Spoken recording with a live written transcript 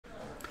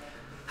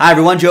Hi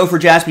everyone, Joe for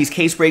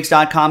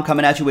JaspysCaseBreaks.com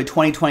coming at you with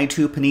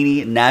 2022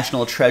 Panini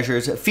National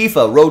Treasures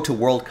FIFA Road to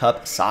World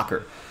Cup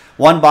Soccer.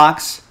 One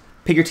box,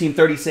 pick your team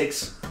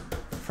 36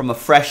 from a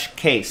fresh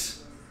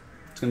case.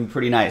 It's going to be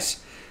pretty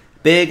nice.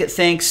 Big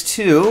thanks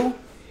to...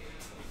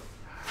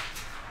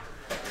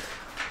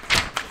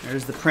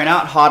 There's the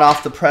printout, hot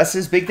off the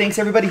presses. Big thanks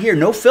to everybody here.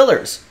 No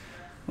fillers.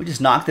 We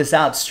just knocked this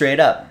out straight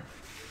up,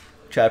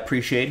 which I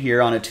appreciate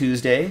here on a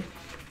Tuesday.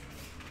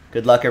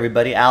 Good luck,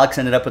 everybody. Alex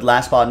ended up with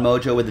Last Spot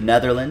Mojo with the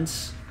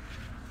Netherlands.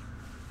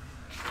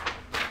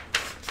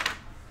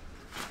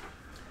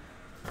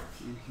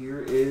 And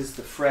here is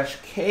the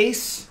fresh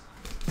case.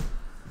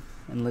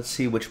 And let's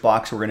see which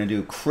box we're going to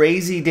do.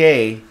 Crazy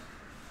day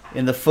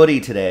in the footy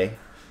today.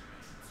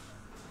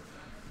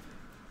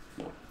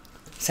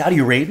 Saudi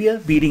Arabia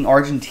beating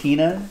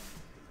Argentina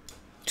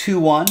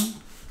 2-1.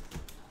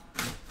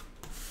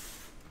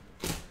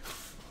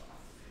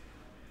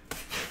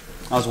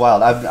 That was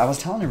wild. I was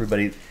telling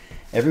everybody,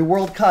 every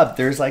World Cup,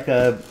 there's like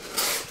a,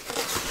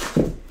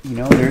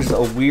 there's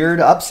a weird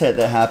upset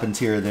that happens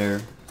here or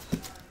there.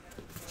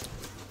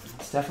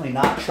 It's definitely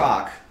not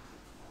chalk.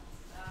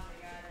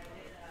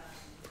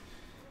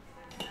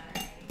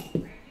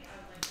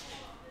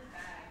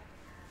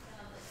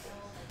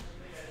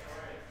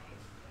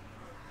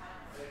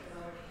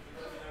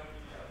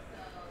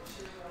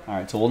 All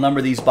right, so we'll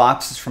number these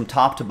boxes from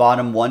top to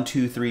bottom, 1,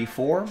 2, 3,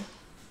 4.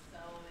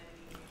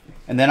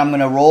 And then I'm going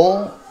to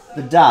roll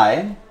the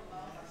die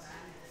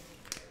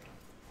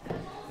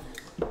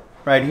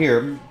right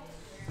here.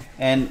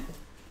 And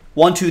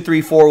 1, 2,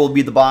 3, 4 will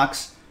be the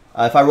box.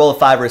 If I roll a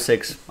 5 or a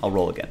 6, I'll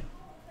roll again.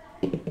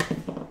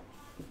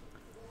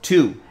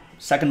 2,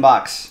 second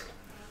box.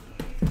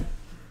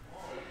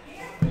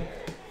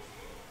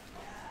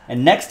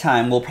 And next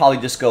time, we'll probably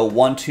just go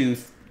 1, 2,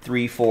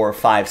 3, 4,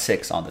 5,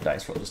 6 on the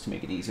dice roll, just to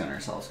make it easy on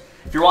ourselves.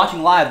 If you're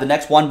watching live, the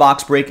next one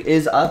box break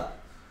is up.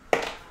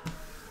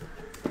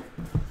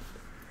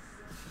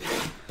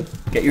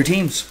 Get your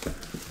teams.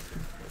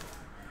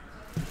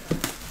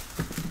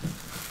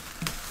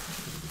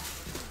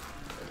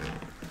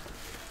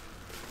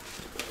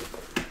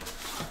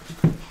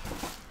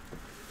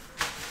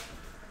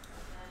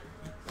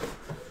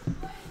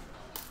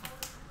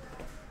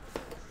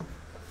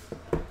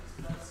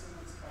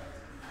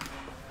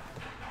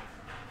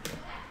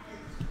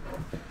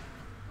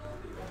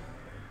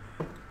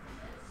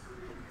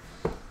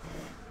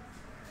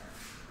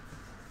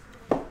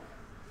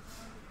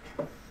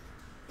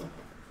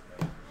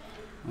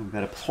 We've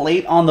got a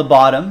plate on the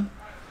bottom.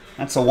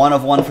 That's a 1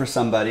 of 1 for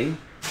somebody.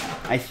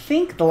 I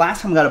think the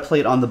last time I got a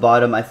plate on the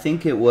bottom, I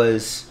think it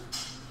wasn't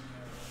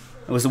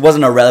it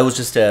was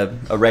just a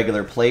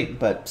regular plate,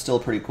 but still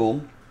pretty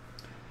cool.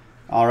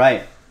 All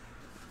right,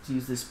 let's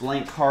use this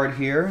blank card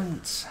here.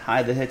 Let's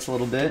hide the hits a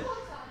little bit.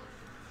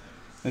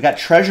 We got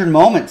treasured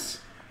moments.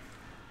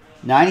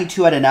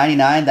 92 out of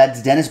 99.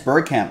 That's Dennis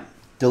Bergkamp.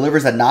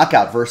 Delivers a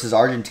knockout versus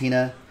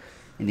Argentina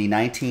in the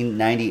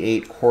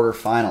 1998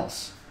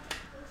 quarterfinals.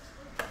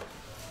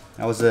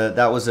 That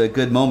was a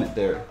good moment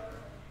there.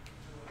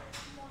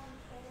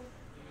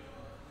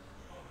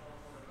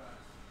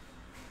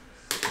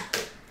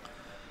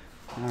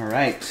 All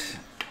right.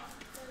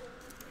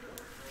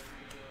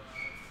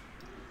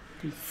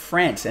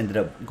 France ended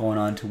up going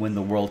on to win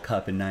the World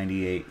Cup in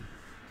 '98.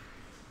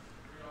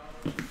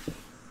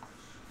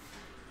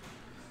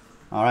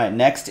 All right,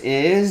 next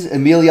is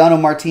Emiliano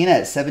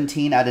Martinez,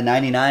 17 out of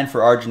 99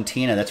 for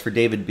Argentina. That's for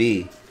David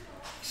B.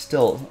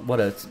 Still,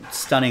 what a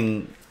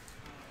stunning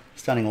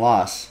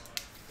loss.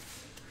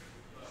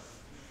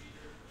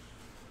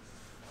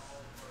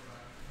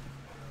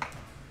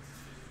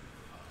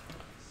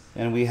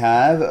 And we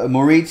have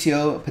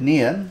Mauricio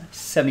Pinilla,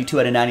 72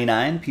 out of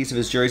 99. Piece of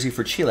his jersey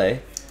for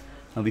Chile.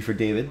 That'll be for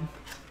David.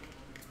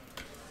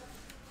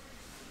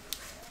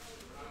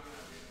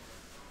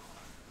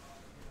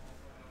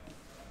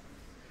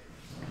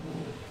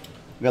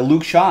 We got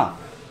Luke Shaw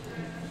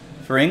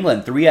for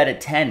England, 3 out of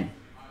 10.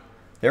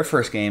 Their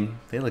first game,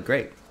 they look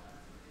great.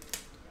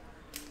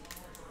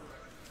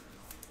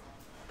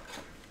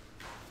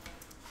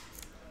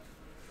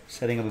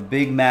 Setting up a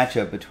big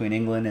matchup between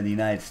England and the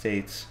United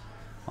States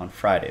on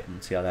Friday.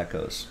 Let's see how that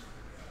goes.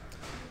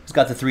 Who's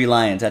got the 3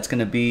 Lions? That's going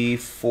to be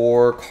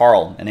for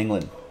Carl in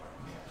England.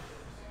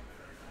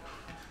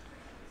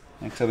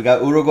 Next up, we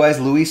got Uruguay's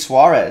Luis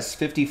Suarez,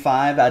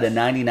 55 out of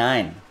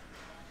 99.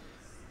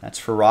 That's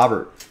for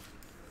Robert.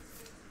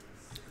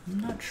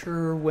 I'm not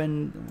sure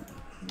when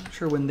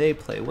they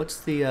play. What's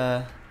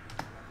the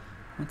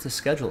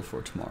schedule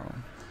for tomorrow?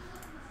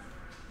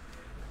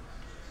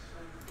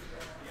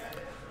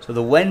 So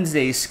the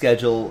Wednesday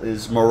schedule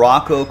is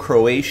Morocco,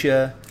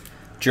 Croatia,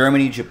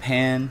 Germany,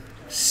 Japan,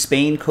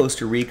 Spain,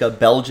 Costa Rica,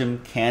 Belgium,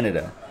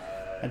 Canada.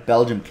 That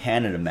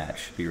Belgium-Canada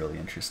match should be really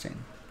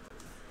interesting.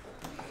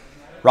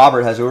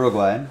 Robert has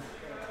Uruguay.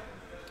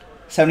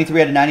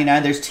 73 out of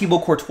 99. There's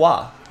Thibaut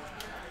Courtois.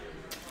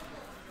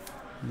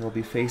 We'll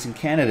be facing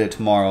Canada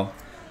tomorrow.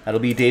 That'll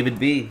be David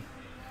B.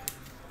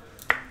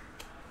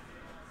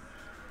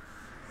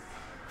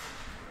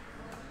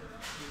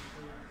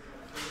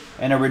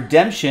 And a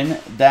redemption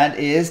that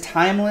is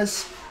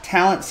Timeless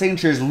Talent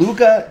Signatures,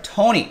 Luca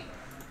Toni.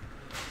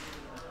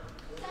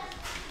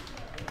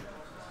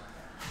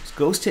 This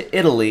goes to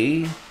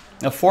Italy.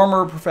 A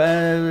former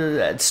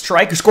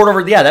striker, scored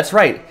over, yeah, that's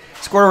right.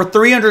 Scored over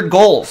 300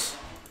 goals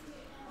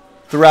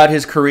throughout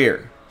his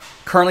career.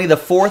 Currently the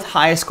 4th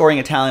highest scoring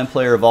Italian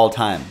player of all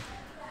time.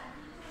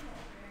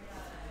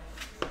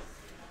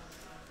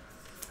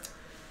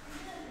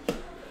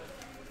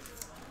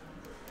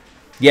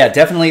 Yeah,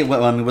 definitely,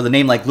 I mean, with a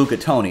name like Luca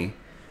Toni,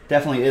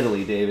 definitely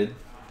Italy, David.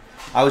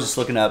 I was just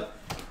looking up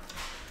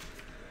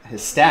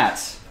his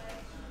stats.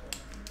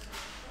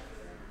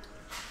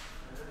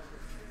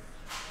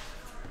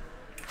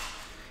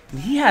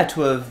 He had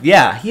to have,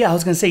 yeah, I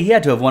was going to say he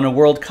had to have won a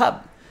World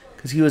Cup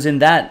because he was in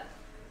that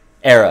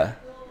era.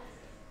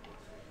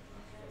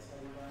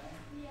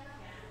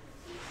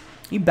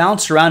 He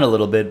bounced around a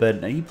little bit,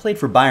 but he played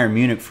for Bayern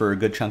Munich for a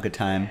good chunk of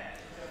time,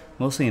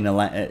 mostly in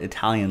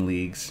Italian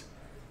leagues.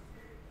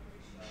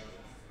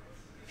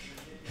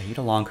 He had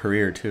a long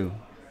career, too.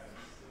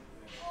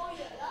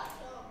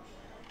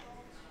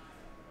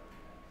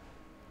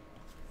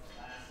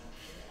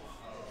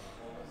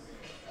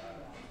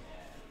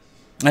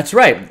 That's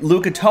right.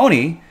 Luca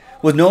Toni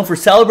was known for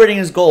celebrating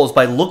his goals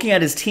by looking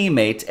at his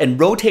teammates and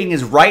rotating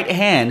his right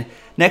hand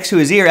next to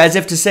his ear as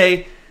if to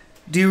say,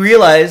 "Do you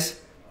realize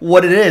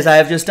what it is I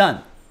have just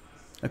done?"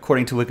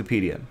 According to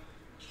Wikipedia.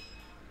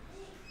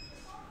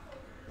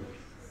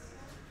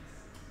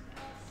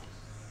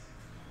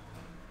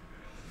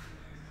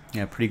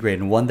 Yeah, pretty great.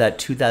 And won that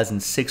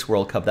 2006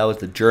 World Cup. That was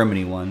the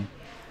Germany one.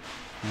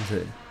 That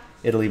was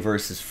Italy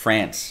versus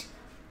France.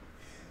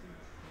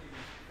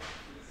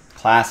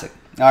 Classic.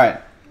 All right.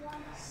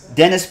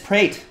 Dennis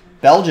Praet,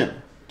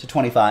 Belgium, to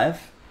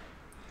 25.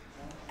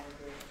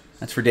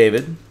 That's for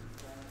David.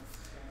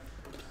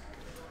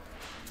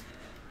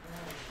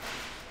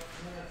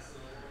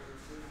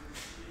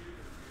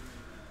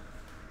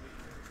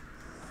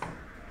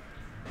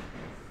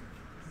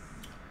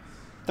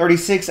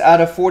 $36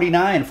 out of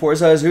 49,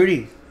 Forza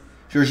Azzurri,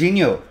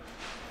 Jorginho.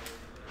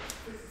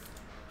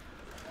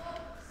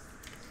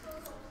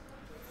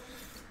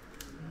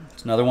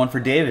 It's another one for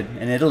David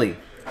in Italy.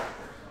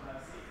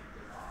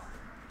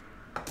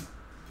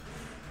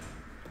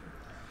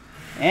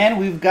 And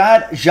we've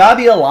got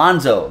Xabi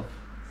Alonso,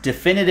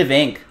 Definitive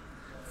Ink,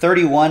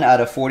 31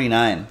 out of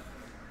 49.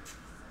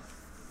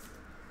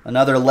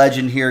 Another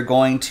legend here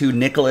going to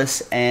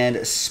Nicholas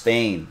and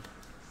Spain.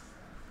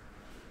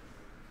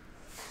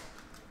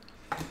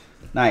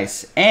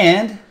 Nice.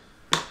 And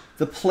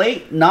the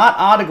plate not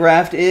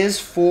autographed is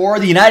for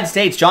the United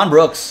States, John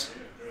Brooks.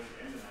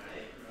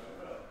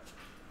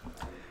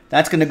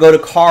 That's going to go to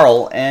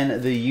Carl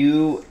and the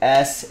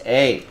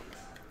USA.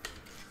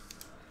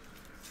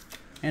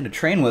 And a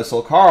train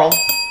whistle. Carl,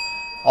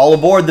 all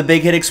aboard the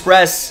Big Hit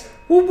Express.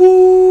 Woo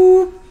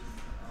woo.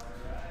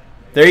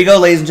 There you go,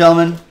 ladies and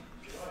gentlemen.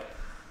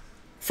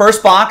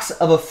 First box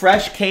of a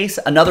fresh case,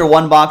 another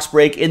one-box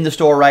break in the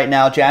store right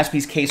now,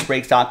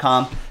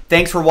 jaspyscasebreaks.com.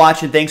 Thanks for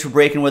watching. Thanks for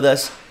breaking with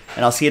us.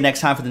 And I'll see you next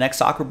time for the next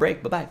soccer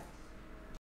break. Bye-bye.